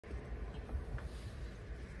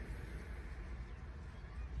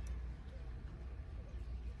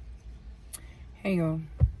Hey y'all.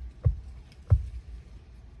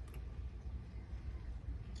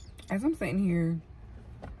 As I'm sitting here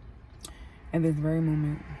at this very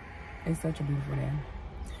moment, it's such a beautiful day.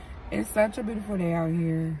 It's such a beautiful day out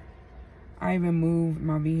here. I even moved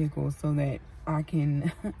my vehicle so that I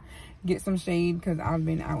can get some shade because I've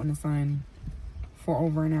been out in the sun for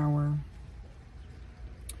over an hour.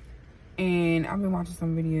 And I've been watching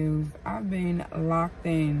some videos. I've been locked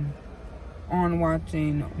in on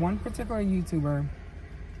watching one particular YouTuber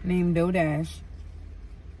named Dodash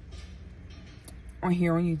on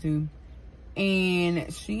YouTube,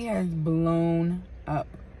 and she has blown up.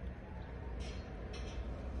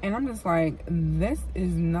 And I'm just like, this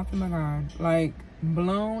is nothing but God. Like,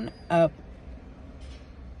 blown up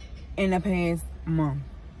in the past month.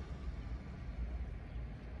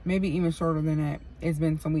 Maybe even shorter than that. It's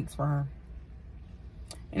been some weeks for her.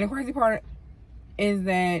 And the crazy part is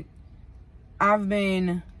that I've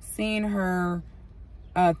been seeing her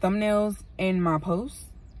thumbnails in my posts.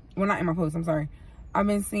 Well, not in my posts, I'm sorry. I've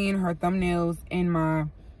been seeing her thumbnails in my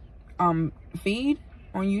feed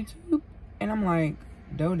on YouTube. And I'm like,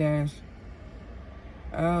 Dodash.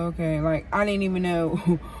 Okay, like, I didn't even know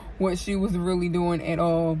what she was really doing at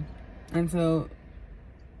all until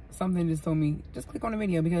something just told me, just click on the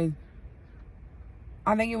video, because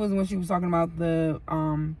I think it was when she was talking about the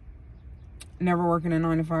never working a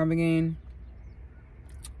 9 to 5 again.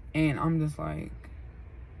 And I'm just like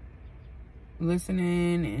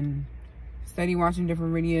listening and steady watching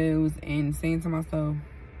different videos and saying to myself,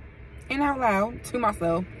 and out loud to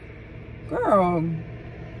myself, girl,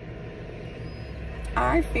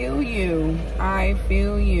 I feel you. I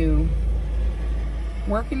feel you.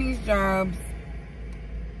 Working these jobs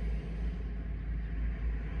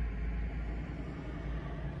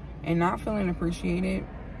and not feeling appreciated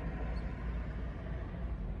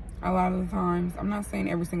a lot of the times. I'm not saying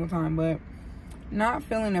every single time, but not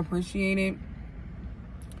feeling appreciated,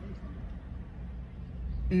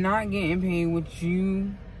 not getting paid what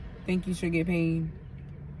you think you should get paid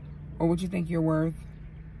or what you think you're worth.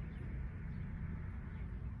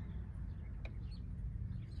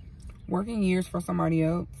 Working years for somebody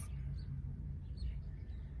else.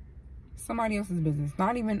 Somebody else's business.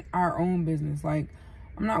 Not even our own business. Like,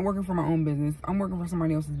 I'm not working for my own business. I'm working for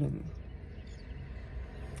somebody else's business.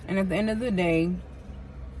 And at the end of the day,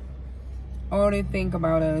 all they think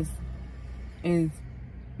about us is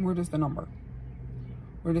we're just a number.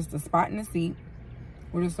 We're just a spot in the seat.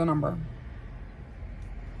 We're just a number.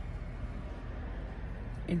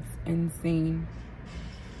 It's insane.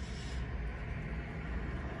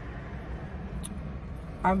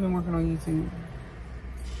 I've been working on YouTube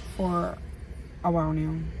for a while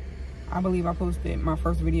now. I believe I posted my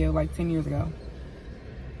first video like 10 years ago.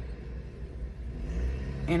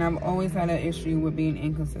 And I've always had an issue with being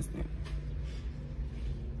inconsistent.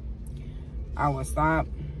 I would stop.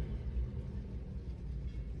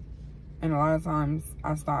 And a lot of times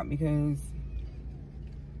I stopped because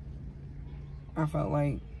I felt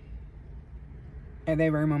like at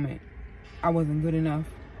that very moment I wasn't good enough.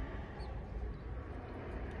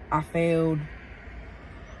 I failed.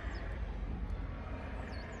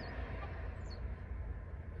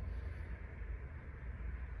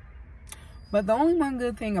 But the only one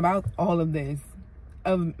good thing about all of this,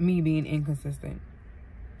 of me being inconsistent,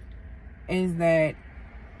 is that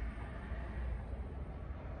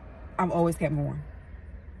I've always kept going.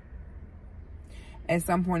 At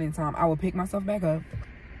some point in time, I will pick myself back up.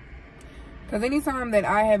 Because anytime that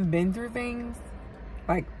I have been through things,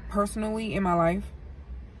 like personally in my life,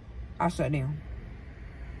 I shut down.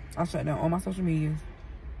 I shut down all my social medias.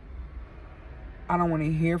 I don't want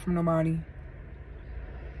to hear from nobody.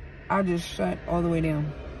 I just shut all the way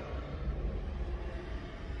down.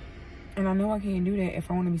 And I know I can't do that if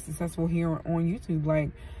I want to be successful here on YouTube.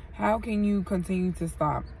 Like, how can you continue to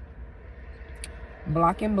stop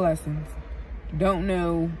blocking blessings? Don't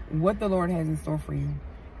know what the Lord has in store for you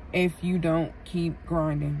if you don't keep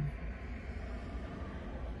grinding.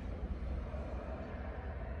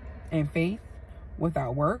 And faith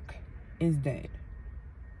without work is dead.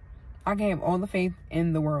 I can have all the faith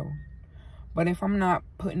in the world, but if I'm not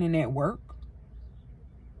putting in that work,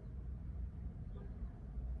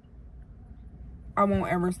 I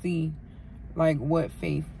won't ever see like what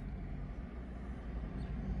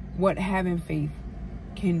having faith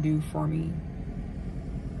can do for me.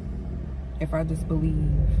 If I just believe,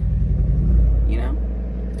 you know,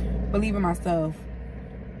 believe in myself,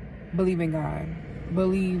 believe in God,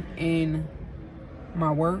 believe in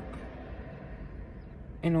my work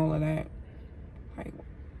and all of that. Like,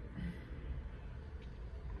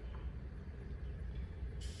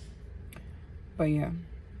 but yeah,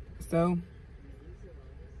 so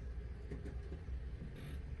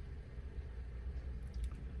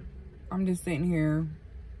I'm just sitting here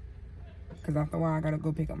because after a while I gotta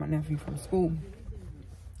go pick up my nephew from school.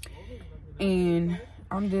 And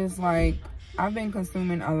I'm just like, I've been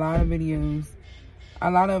consuming a lot of videos,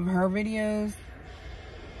 a lot of her videos,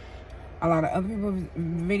 a lot of other people's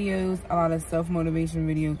videos, a lot of self-motivation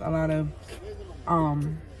videos, a lot of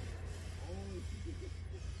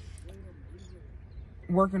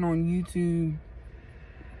working on YouTube,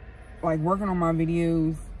 like working on my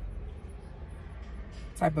videos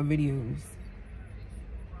type of videos,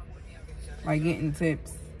 like getting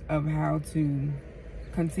tips of how to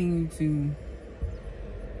continue to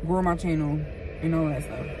grow my channel and all that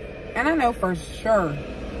stuff. And I know for sure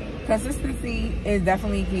consistency is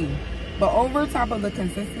definitely key, but over top of the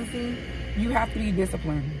consistency, you have to be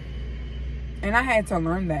disciplined. And I had to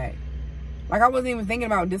learn that. Like, I wasn't even thinking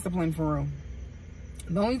about discipline for real.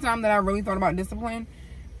 The only time that I really thought about discipline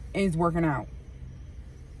is working out.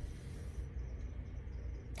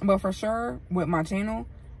 But for sure, with my channel,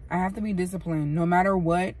 I have to be disciplined. No matter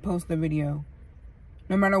what, post a video.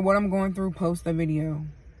 No matter what I'm going through, post a video.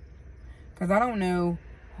 Because I don't know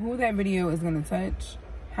who that video is going to touch,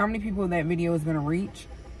 how many people that video is going to reach,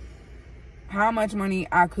 how much money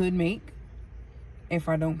I could make if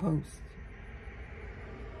I don't post.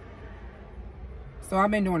 So I've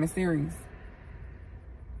been doing a series.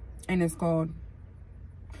 And it's called,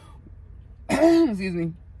 excuse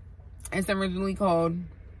me, it's originally called,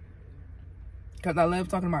 because I love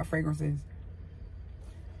talking about fragrances.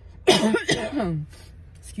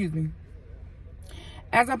 Excuse me.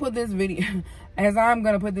 As I put this video, as I'm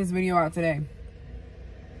going to put this video out today,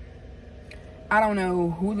 I don't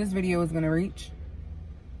know who this video is going to reach.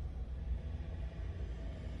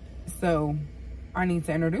 So I need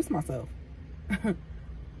to introduce myself.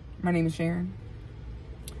 My name is Sharon.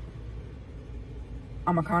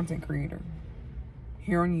 I'm a content creator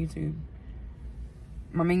here on YouTube.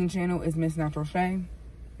 My main channel is Miss Natural Shea.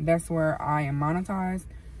 That's where I am monetized.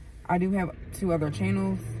 I do have 2 other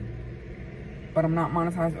channels, but I'm not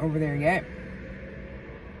monetized over there yet.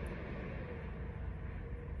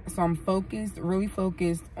 So I'm focused, really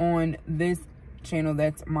focused on this channel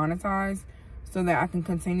that's monetized so that I can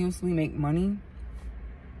continuously make money.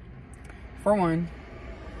 For one,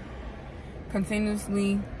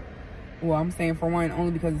 continuously, well, I'm saying for one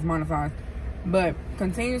only because it's monetized, but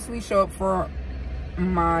continuously show up for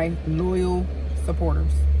my loyal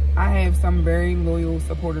supporters. I have some very loyal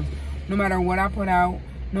supporters. No matter what I put out,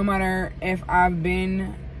 no matter if I've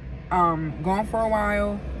been gone for a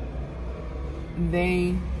while,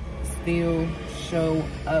 they still show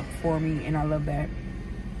up for me, and I love that.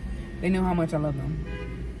 They know how much I love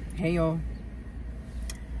them. Hey, y'all.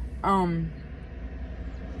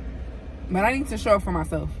 But I need to show up for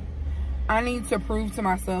myself. I need to prove to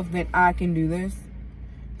myself that I can do this.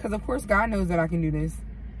 Because, of course, God knows that I can do this.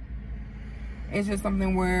 It's just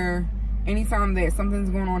something where anytime that something's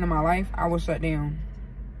going on in my life, I will shut down.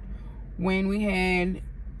 When we had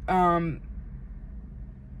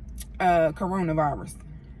coronavirus,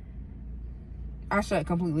 I shut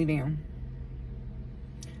completely down.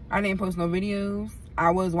 I didn't post no videos.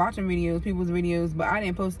 I was watching videos, people's videos, but I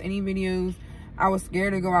didn't post any videos. I was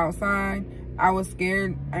scared to go outside. I was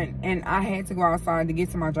scared, and I had to go outside to get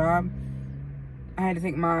to my job. I had to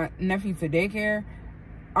take my nephew to daycare.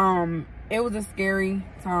 It was a scary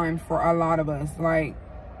time for a lot of us. Like,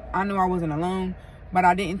 I knew I wasn't alone, but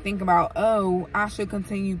I didn't think about, oh, I should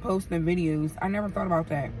continue posting videos. I never thought about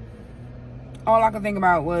that. All I could think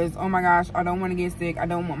about was, oh my gosh, I don't want to get sick. I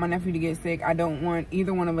don't want my nephew to get sick. I don't want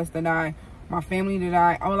either one of us to die, my family to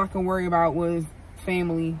die. All I could worry about was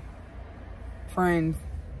family, friends,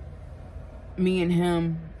 me and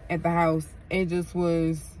him at the house. It just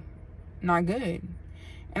was not good.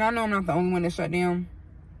 And I know I'm not the only one that shut down,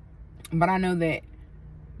 but I know that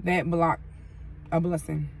that blocked a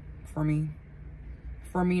blessing for me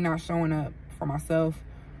not showing up for myself,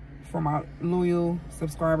 for my loyal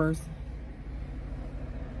subscribers.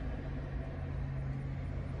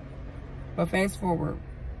 But fast forward,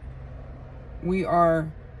 we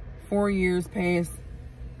are 4 years past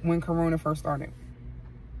when Corona first started.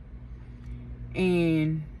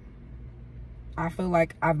 And I feel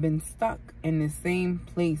like I've been stuck in the same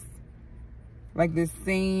place. Like this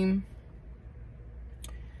same,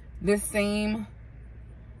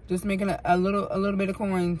 just making a little bit of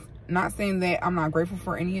coins. Not saying that I'm not grateful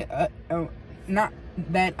for any, not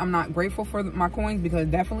that I'm not grateful for my coins, because I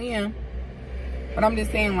definitely am. But I'm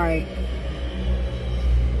just saying, like,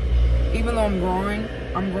 even though I'm growing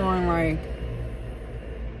like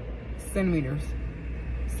centimeters.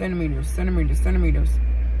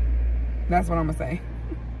 That's what I'm gonna say.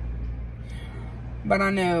 But I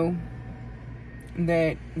know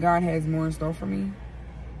that God has more in store for me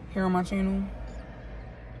here on my channel.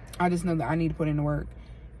 I just know that I need to put in the work,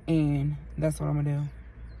 and that's what I'm gonna do.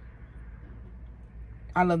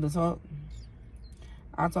 I love to talk.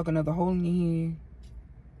 I talk another hole in your head.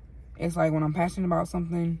 It's like when I'm passionate about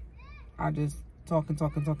something, I just talk and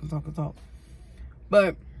talk and talk and talk and talk.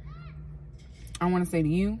 But I want to say to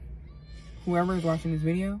you, whoever is watching this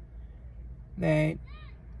video, that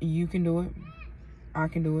you can do it. I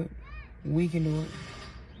can do it. We can do it.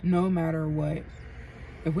 No matter what.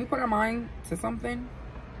 If we put our mind to something,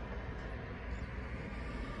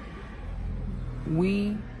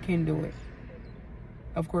 we can do it.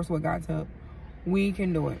 Of course, with God's help, we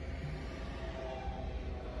can do it.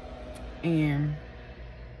 And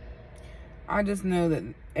I just know that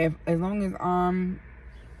as long as I'm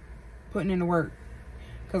putting in the work,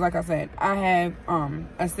 because like I said, I have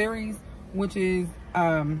a series which is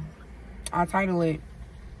I title it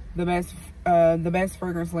the best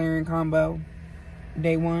fragrance layering combo.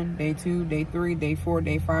 Day 1, day 2, day 3, day 4,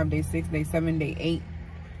 day 5, day 6, day 7, day 8.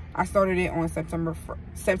 I started it on September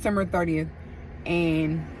 30th,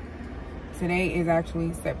 and today is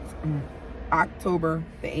actually October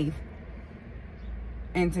the 8th,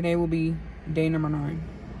 and today will be day number 9.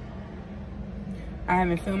 I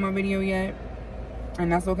haven't filmed my video yet, and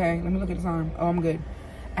that's okay. Let me look at the time. Oh, I'm good.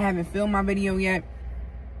 I haven't filmed my video yet.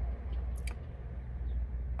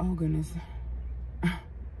 Oh goodness,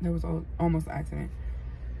 there was almost an accident.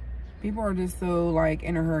 People are just so like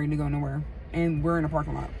in a hurry to go nowhere, and we're in a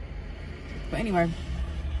parking lot. But anyway,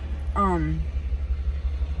 I'm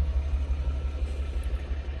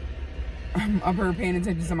up here paying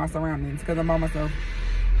attention to my surroundings because I'm by myself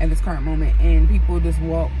at this current moment, and people just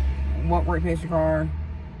walk right past your car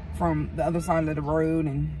from the other side of the road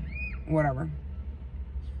and whatever.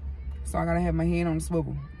 So I gotta have my head on the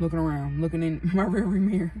swivel, looking around, looking in my rearview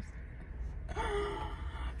mirrors.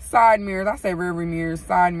 Side mirrors. I say rearview mirrors,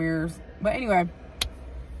 side mirrors. But anyway,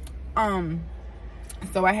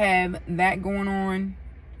 so I have that going on,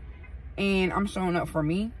 and I'm showing up for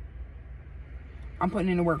me. I'm putting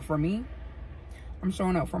in the work for me. I'm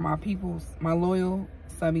showing up for my peoples, my loyal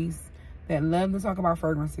subbies that love to talk about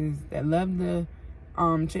fragrances, that love to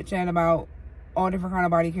chit chat about all different kind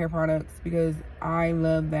of body care products, because I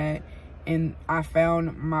love that, and I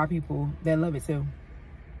found my people that love it too.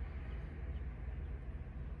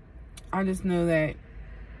 I just know that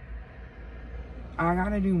I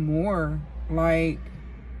gotta do more. Like,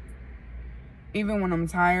 even when I'm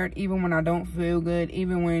tired, even when I don't feel good,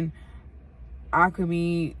 even when I could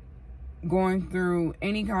be going through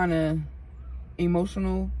any kind of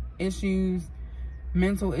emotional issues,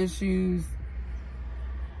 mental issues,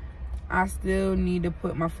 I still need to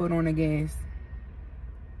put my foot on the gas.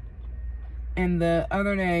 And the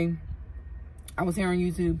other day, I was here on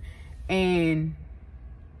YouTube, and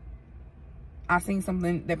I seen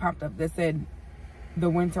something that popped up that said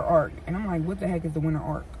the winterarc, and I'm like, what the heck is the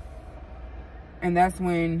winterarc? And that's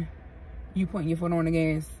when you putting your foot on the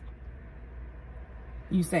gas,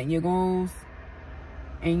 you setting your goals,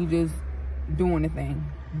 and you just doing the thing.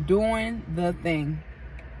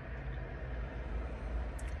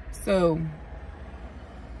 So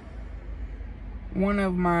one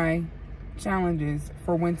of my challenges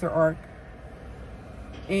for winterarc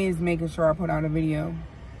is making sure I put out a video.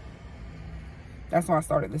 That's why I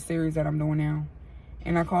started the series that I'm doing now.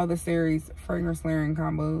 And I call the series Fragrance Layering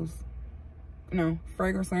Combos. No,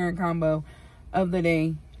 Fragrance Layering Combo of the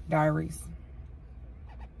Day Diaries.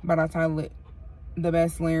 But I title it the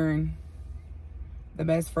best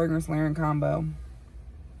fragrance layering combo.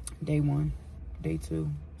 Day 1, day 2,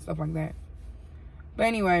 stuff like that. But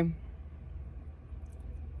anyway,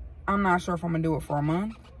 I'm not sure if I'm gonna do it for a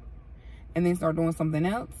month and then start doing something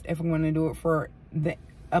else. If I'm gonna do it for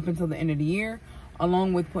up until the end of the year,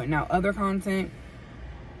 along with putting out other content.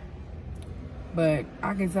 But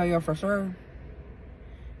I can tell y'all for sure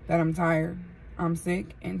that I'm tired. I'm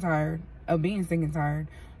sick and tired of being sick and tired.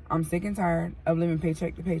 I'm sick and tired of living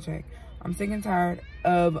paycheck to paycheck. I'm sick and tired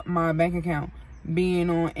of my bank account being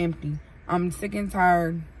on empty. I'm sick and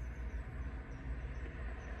tired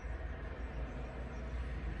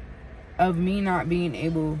of me not being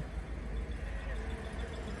able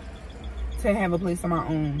to have a place of my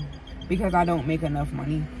own because I don't make enough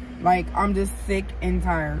money. Like, I'm just sick and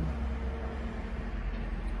tired.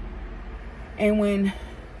 And when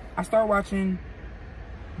I start watching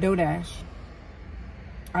Dodash,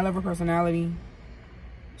 I love her personality.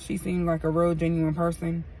 She seems like a real genuine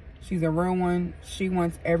person. She's a real one. She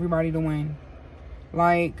wants everybody to win.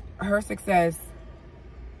 Like, her success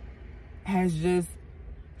has just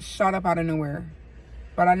shot up out of nowhere.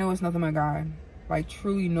 But I know it's nothing but God. Like,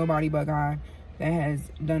 truly nobody but God. that has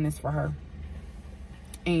done this for her.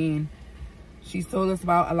 And she's told us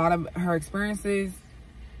about a lot of her experiences.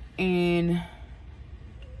 And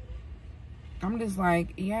I'm just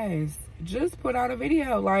like, yes, just put out a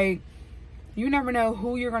video. Like, you never know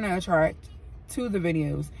who you're going to attract to the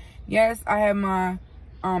videos. Yes, I have my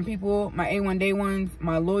people, my A1 day ones,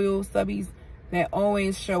 my loyal subbies that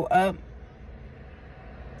always show up.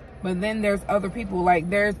 But then there's other people, like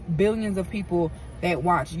there's billions of people that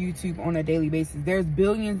watch YouTube on a daily basis. There's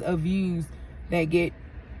billions of views that get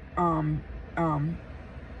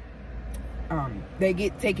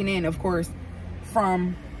taken in, of course,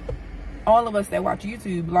 from all of us that watch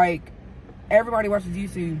YouTube. Like, everybody watches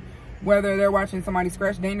YouTube, whether they're watching somebody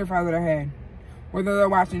scratch dandruff out of their head, whether they're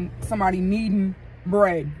watching somebody kneading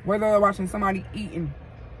bread, whether they're watching somebody eating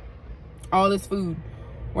all this food,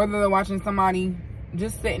 whether they're watching somebody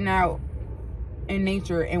just sitting out in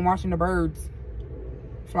nature and watching the birds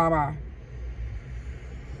fly by,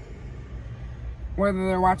 whether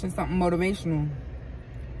they're watching something motivational.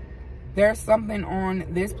 There's something on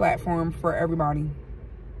this platform for everybody.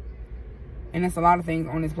 And there's a lot of things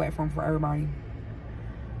on this platform for everybody.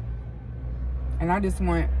 And I just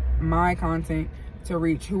want my content to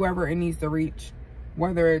reach whoever it needs to reach,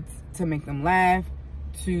 whether it's to make them laugh,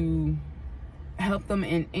 to help them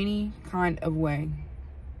in any kind of way.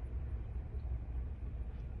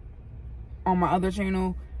 On my other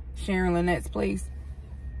channel, Sharon Lynette's Place,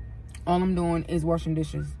 all I'm doing is washing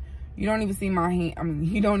dishes. You don't even see my hand. I mean,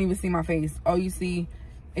 you don't even see my face. All you see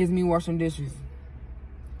is me washing dishes.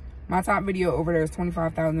 My top video over there is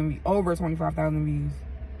 25,000, over 25,000 views.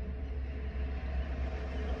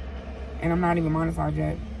 And I'm not even monetized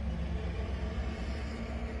yet,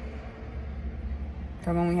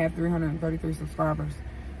 because I only have 333 subscribers.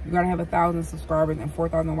 You gotta have 1,000 subscribers and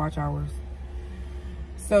 4,000 watch hours.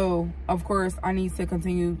 So, of course, I need to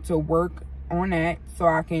continue to work on that so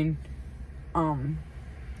I can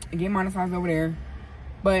get monetized over there.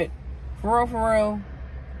 But for real,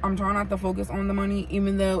 I'm trying not to focus on the money,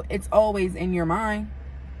 even though it's always in your mind.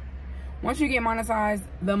 Once you get monetized,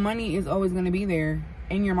 the money is always going to be there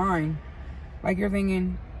in your mind. Like, you're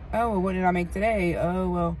thinking, oh, well, what did I make today? Oh,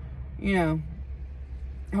 well, you know,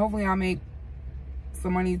 hopefully I'll make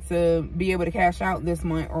some money to be able to cash out this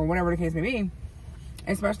month, or whatever the case may be.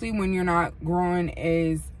 Especially when you're not growing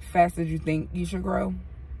as fast as you think you should grow.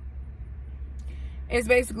 It's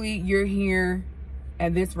basically, you're here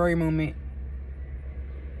at this very moment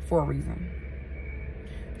for a reason.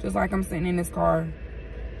 Just like I'm sitting in this car,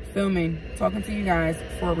 filming, talking to you guys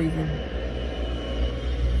for a reason.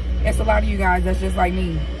 It's a lot of you guys that's just like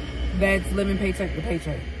me, that's living paycheck to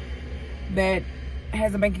paycheck, that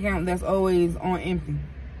has a bank account that's always on empty,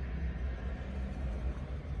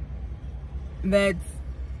 that's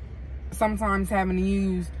sometimes having to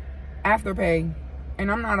use Afterpay.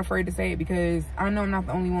 And I'm not afraid to say it, because I know I'm not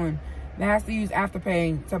the only one that has to use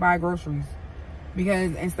Afterpay to buy groceries.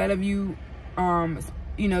 Because instead of you,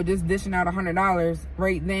 you know, just dishing out $100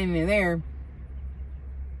 right then and there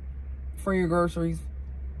for your groceries,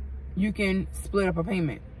 you can split up a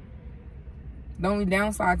payment. The only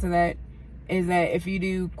downside to that is that if you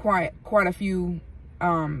do quite a few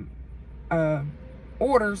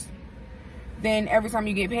orders, then every time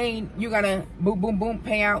you get paid, you gotta boom, boom, boom,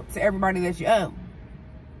 pay out to everybody that you owe.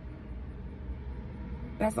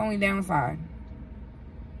 That's the only downside.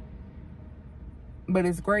 But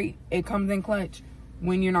it's great. It comes in clutch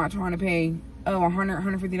when you're not trying to pay,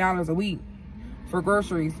 $100, $150 a week for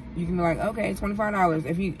groceries. You can be like, okay, $25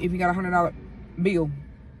 if you got a $100 bill.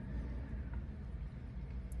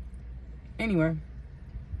 Anyway,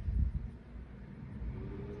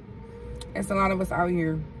 it's a lot of us out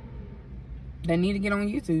here that need to get on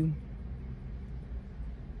YouTube.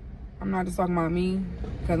 I'm not just talking about me,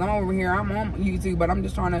 because I'm over here, I'm on YouTube, but I'm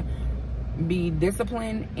just trying to be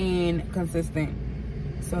disciplined and consistent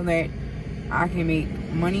so that I can make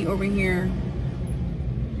money over here,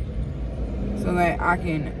 so that I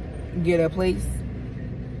can get a place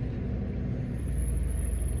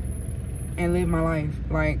and live my life.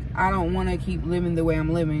 Like, I don't want to keep living the way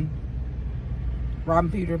I'm living, robbing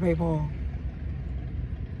Peter to pay Paul.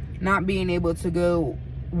 Not being able to go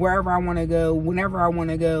wherever I want to go, whenever I want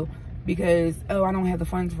to go, because, oh, I don't have the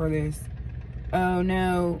funds for this. Oh,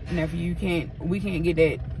 no, nephew, we can't get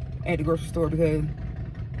that at the grocery store because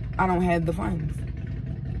I don't have the funds.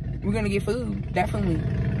 We're going to get food, definitely.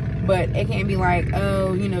 But it can't be like,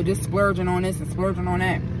 oh, you know, just splurging on this and splurging on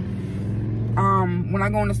that. When I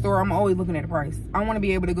go in the store, I'm always looking at the price. I want to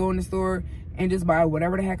be able to go in the store and just buy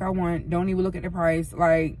whatever the heck I want. Don't even look at the price.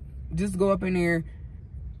 Like, just go up in there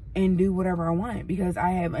and do whatever I want, because I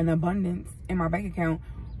have an abundance in my bank account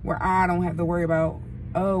where I don't have to worry about,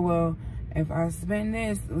 oh, well, if I spend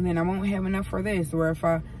this, then I won't have enough for this. Or if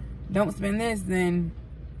I don't spend this, then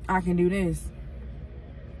I can do this.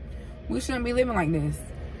 We shouldn't be living like this.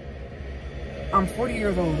 I'm 40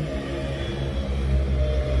 years old.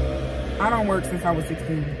 I don't work since I was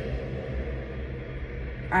 16.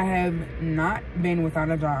 I have not been without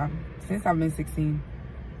a job since I've been 16.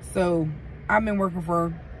 So I've been working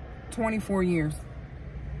for 24 years.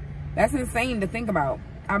 That's insane to think about.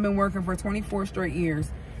 I've been working for 24 straight years.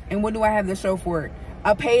 And what do I have to show for it?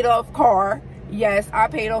 A paid off car. Yes, I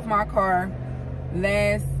paid off my car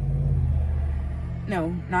not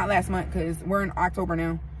last month, because we're in October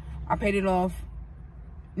now. I paid it off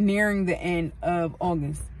nearing the end of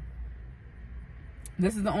August.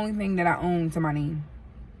 This is the only thing that I own to my name.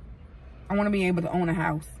 I want to be able to own a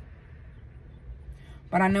house.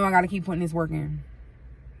 But I know I got to keep putting this work in.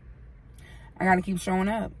 I got to keep showing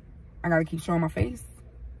up. I got to keep showing my face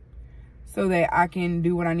so that I can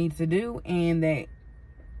do what I need to do, and that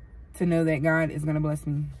to know that God is going to bless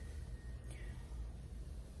me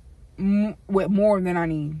with more than I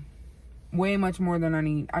need. Way much more than I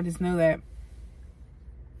need. I just know that.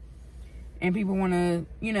 And people want to,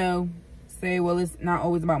 you know, say, well, it's not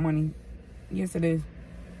always about money. Yes, it is.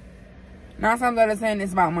 9 times out of 10,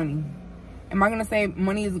 it's about money. Am I going to say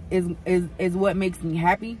money is what makes me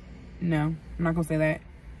happy? No, I'm not going to say that.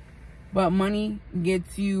 But money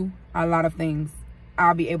gets you a lot of things.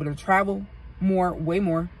 I'll be able to travel more, way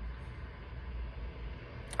more.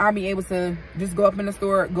 I'll be able to just go up in the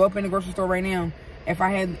store, go up in the grocery store right now, if I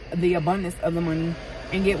had the abundance of the money,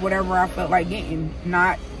 and get whatever I felt like getting.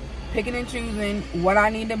 Not picking and choosing what I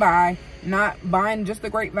need to buy. Not buying just the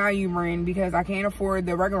Great Value brand because I can't afford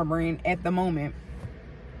the regular brand at the moment.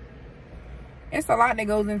 It's a lot that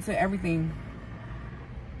goes into everything.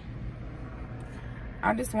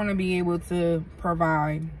 I just want to be able to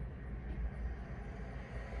provide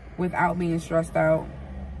without being stressed out,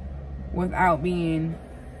 without being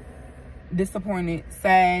disappointed,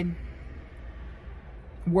 sad,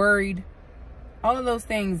 worried. All of those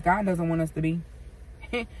things God doesn't want us to be.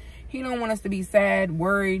 He don't want us to be sad,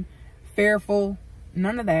 worried, fearful,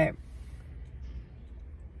 none of that.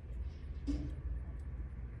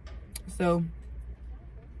 So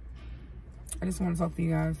I just want to talk to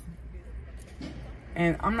you guys.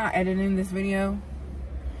 And I'm not editing this video.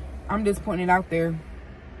 I'm just putting it out there.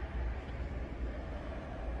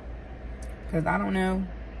 Because I don't know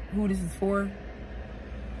who this is for.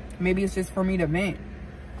 Maybe it's just for me to vent.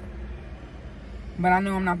 But I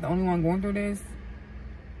know I'm not the only one going through this.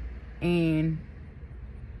 And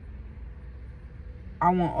I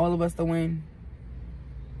want all of us to win.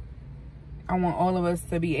 I want all of us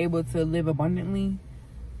to be able to live abundantly.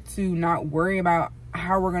 To not worry about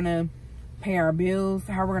how we're going to pay our bills,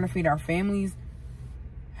 how we're going to feed our families,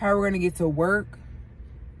 how we're going to get to work.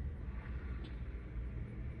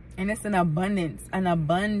 And it's an abundance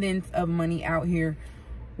of money out here,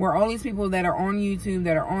 where all these people that are on YouTube,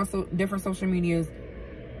 that are on different social medias,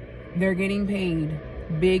 they're getting paid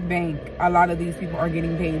big bank. A lot of these people are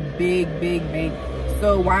getting paid big bank.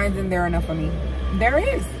 So why isn't there enough for me? There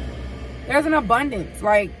is. There's an abundance.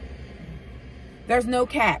 Like, there's no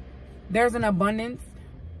cap. There's an abundance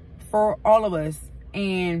for all of us.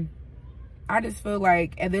 And I just feel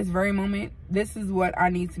like at this very moment, this is what I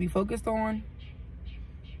need to be focused on.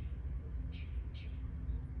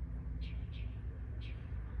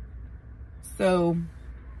 So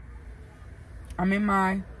I'm in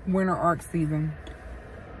my winter arc season.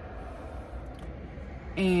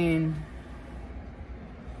 And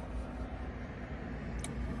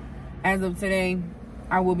as of today,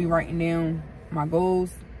 I will be writing down my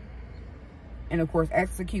goals and, of course,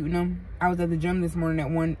 executing them. I was at the gym this morning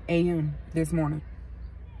at 1 a.m. this morning.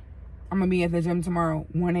 I'm going to be at the gym tomorrow,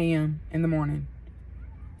 1 a.m. in the morning.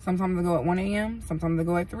 Sometimes I go at 1 a.m., sometimes I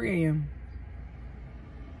go at 3 a.m.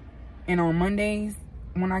 And on Mondays,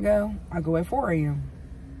 when I go at 4 a.m.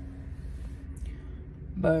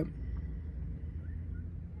 But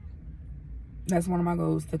that's one of my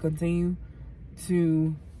goals, to continue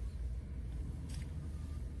to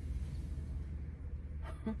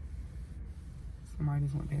somebody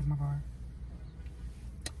just went past my car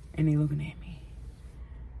and they looking at me,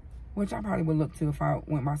 which I probably would look to if I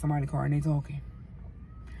went by somebody's car and they talking.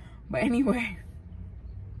 But anyway,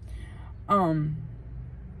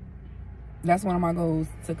 that's one of my goals,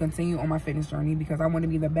 to continue on my fitness journey, because I want to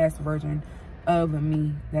be the best version of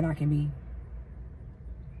me that I can be.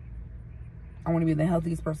 I want to be the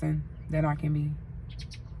healthiest person that I can be.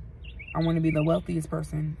 I want to be the wealthiest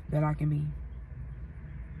person that I can be.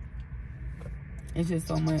 It's just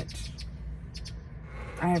so much.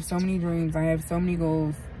 I have so many dreams. I have so many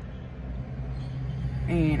goals.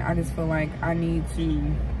 And I just feel like I need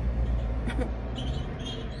to,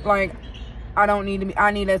 like, I don't need to be,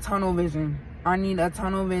 I need a tunnel vision. I need a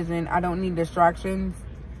tunnel vision. I don't need distractions.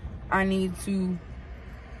 I need to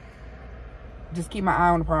just keep my eye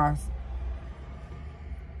on the prize.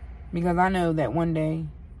 Because I know that one day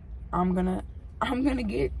I'm gonna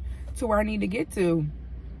get to where I need to get to.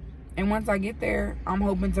 And once I get there, I'm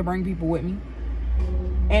hoping to bring people with me.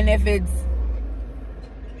 And if it's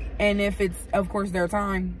of course their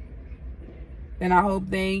time, then I hope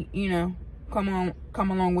they, you know, come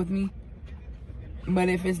along with me. But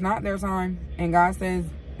if it's not their time and God says,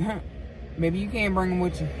 maybe you can't bring them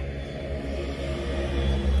with you,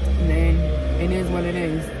 then it is what it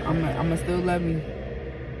is. I'm gonna still love you,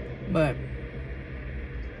 but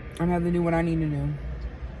I'm gonna have to do what I need to do.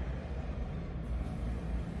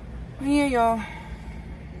 But yeah, y'all,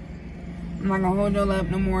 I'm not gonna hold y'all up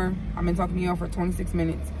no more. I've been talking to y'all for 26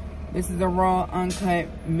 minutes. This is a raw, uncut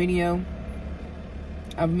video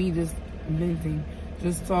of me just venting,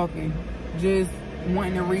 just talking, just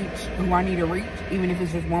wanting to reach who I need to reach, even if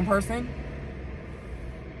it's just one person.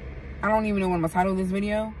 I don't even know what I'm gonna title this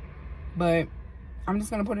video, but I'm just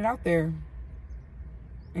gonna put it out there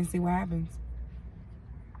and see what happens.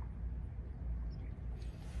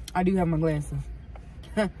 I do have my glasses.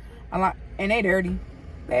 A lot, and they dirty.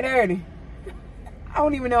 They dirty. I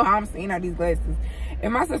don't even know how I'm seeing out these glasses. If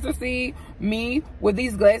my sister see me with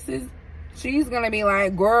these glasses, she's gonna be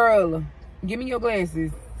like, girl, give me your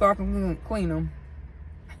glasses so I can clean them.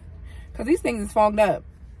 Cause these things is fogged up.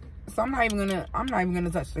 So I'm not even gonna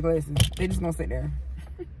touch the glasses. They're just gonna sit there.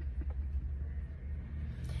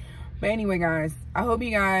 But anyway, guys, I hope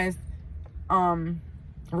you guys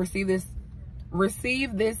receive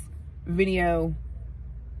this video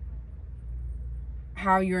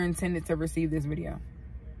how you're intended to receive this video.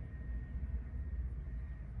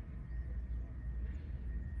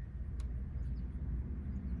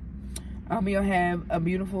 I hope you'll have a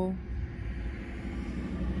beautiful,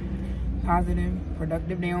 positive,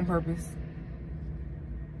 productive day on purpose.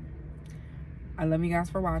 I love you guys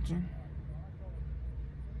for watching.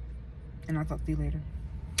 And I'll talk to you later.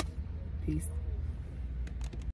 Peace.